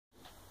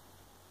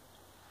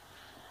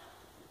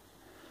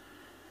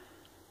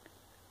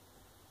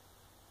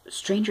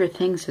Stranger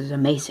Things is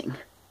amazing.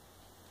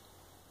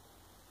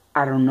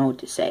 I don't know what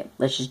to say.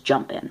 Let's just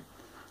jump in.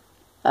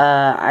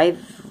 I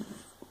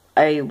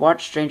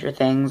watched Stranger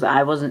Things.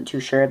 I wasn't too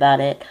sure about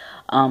it,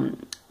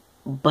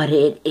 but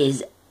it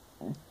is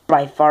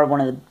by far one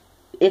of the,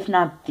 if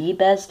not the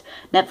best,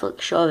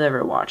 Netflix show I've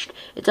ever watched.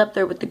 It's up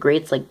there with the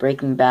greats like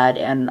Breaking Bad,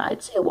 and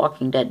I'd say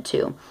Walking Dead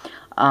too.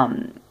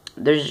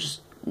 There's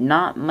just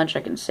not much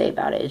I can say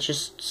about it. It's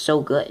just so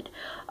good.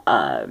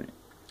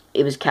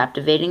 It was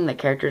captivating. The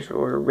characters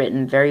were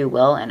written very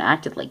well and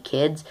acted like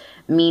kids.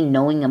 Me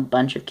knowing a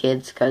bunch of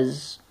kids,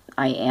 because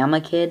I am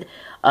a kid,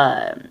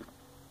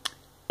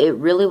 it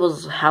really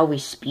was how we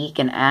speak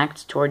and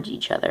act towards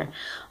each other.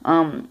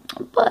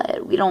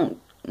 But we don't,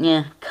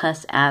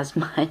 cuss as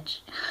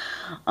much.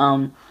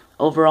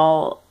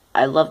 Overall,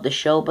 I love the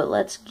show, but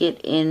let's get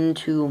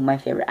into my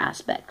favorite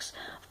aspects.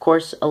 Of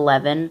course,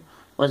 11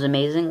 was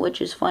amazing,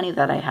 which is funny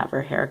that I have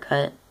her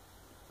haircut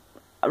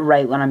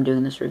right when I'm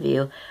doing this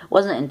review. It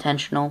wasn't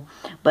intentional,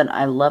 but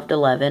I loved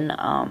 11.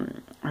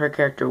 Her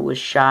character was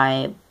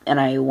shy, and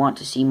I want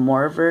to see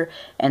more of her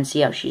and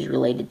see how she's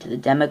related to the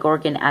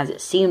Demogorgon, as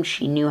it seemed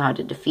she knew how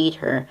to defeat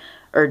her,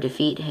 or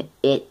defeat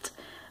it,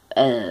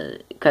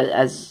 because,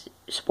 as,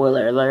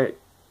 spoiler alert,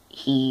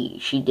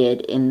 she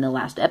did in the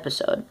last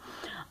episode.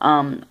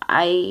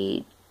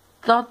 I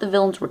thought the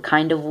villains were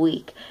kind of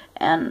weak,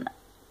 and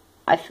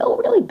I felt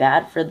really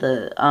bad for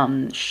the,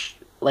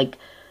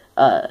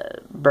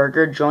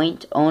 burger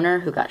joint owner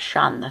who got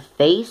shot in the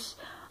face.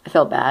 I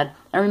felt bad.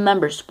 And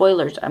remember,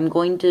 spoilers, I'm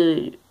going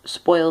to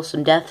spoil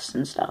some deaths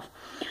and stuff.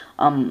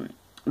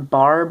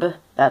 Barb,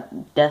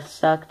 that death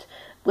sucked,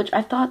 which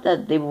I thought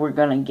that they were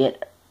gonna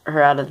get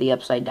her out of the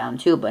Upside Down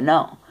too, but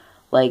no.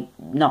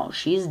 No,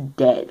 she's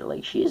dead.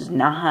 she's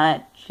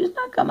not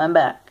coming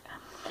back.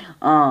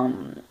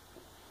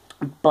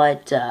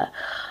 But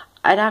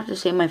I'd have to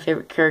say my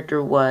favorite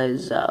character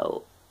was,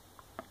 the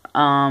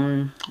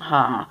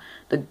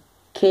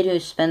kid who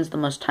spends the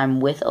most time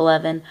with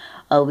 11.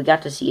 We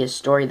got to see his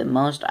story the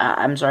most.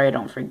 I'm sorry I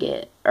don't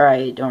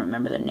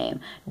remember their name.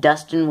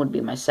 Dustin would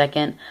be my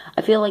second.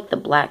 I feel like the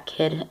black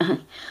kid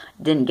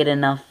didn't get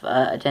enough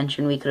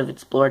attention. We could have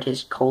explored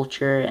his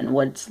culture and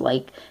what it's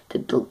like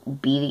to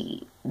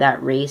be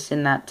that race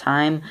in that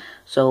time.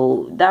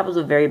 So that was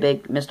a very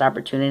big missed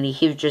opportunity.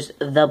 He was just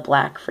the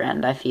black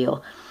friend, I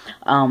feel,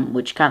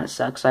 which kind of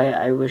sucks.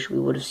 I wish we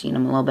would have seen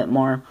him a little bit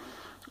more.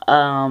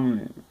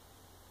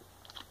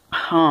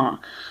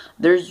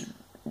 There's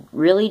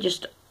really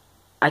just,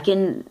 I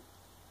can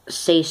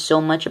say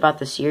so much about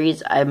the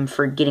series, I'm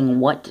forgetting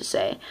what to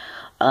say.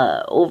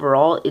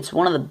 Overall, it's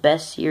one of the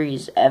best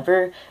series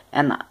ever,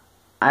 and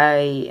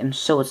I am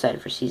so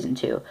excited for season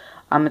 2.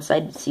 I'm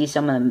excited to see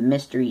some of the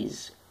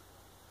mysteries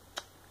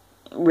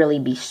really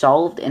be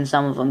solved, and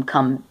some of them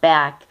come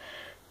back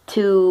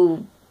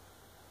to,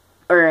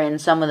 and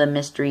some of the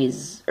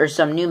mysteries, or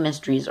some new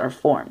mysteries are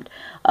formed.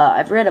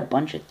 I've read a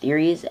bunch of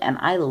theories, and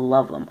I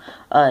love them.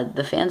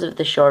 The fans of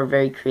the show are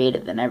very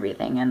creative and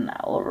everything, and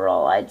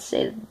overall, I'd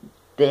say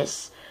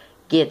this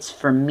gets,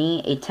 for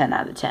me, a 10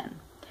 out of 10.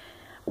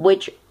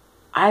 Which,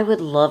 I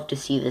would love to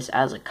see this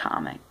as a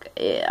comic.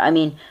 I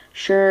mean,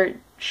 sure,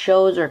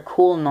 shows are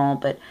cool and all,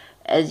 but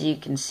as you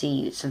can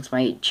see, since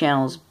my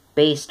channel's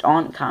based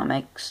on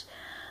comics,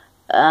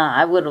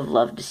 I would have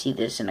loved to see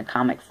this in a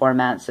comic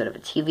format instead of a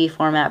TV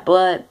format,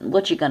 but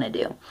what you gonna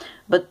do?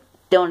 But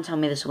don't tell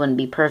me this wouldn't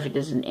be perfect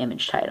as an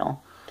image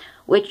title.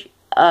 Which,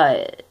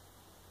 I'm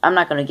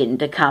not gonna get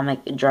into comic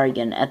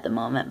jargon at the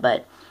moment,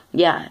 but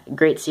yeah,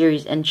 great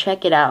series, and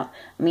check it out.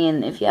 I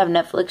mean, if you have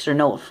Netflix or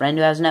know a friend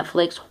who has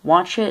Netflix,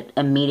 watch it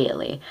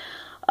immediately.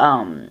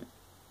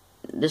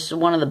 This is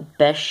one of the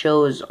best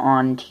shows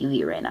on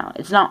TV right now.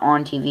 It's not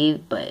on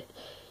TV, but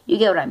you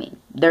get what I mean.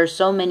 There's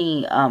so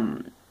many,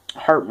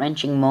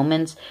 heart-wrenching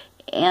moments,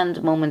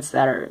 and moments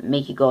that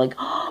make you go like,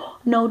 oh,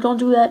 no, don't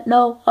do that,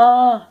 no,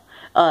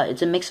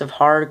 it's a mix of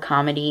horror,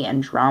 comedy,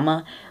 and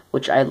drama,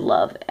 which I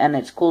love, and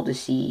it's cool to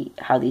see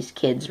how these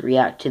kids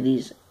react to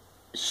these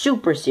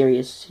super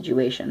serious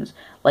situations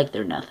like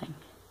they're nothing.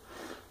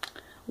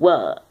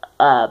 Well,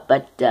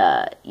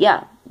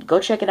 yeah, go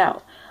check it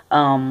out.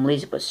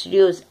 LazyBoy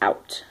Studios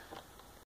out.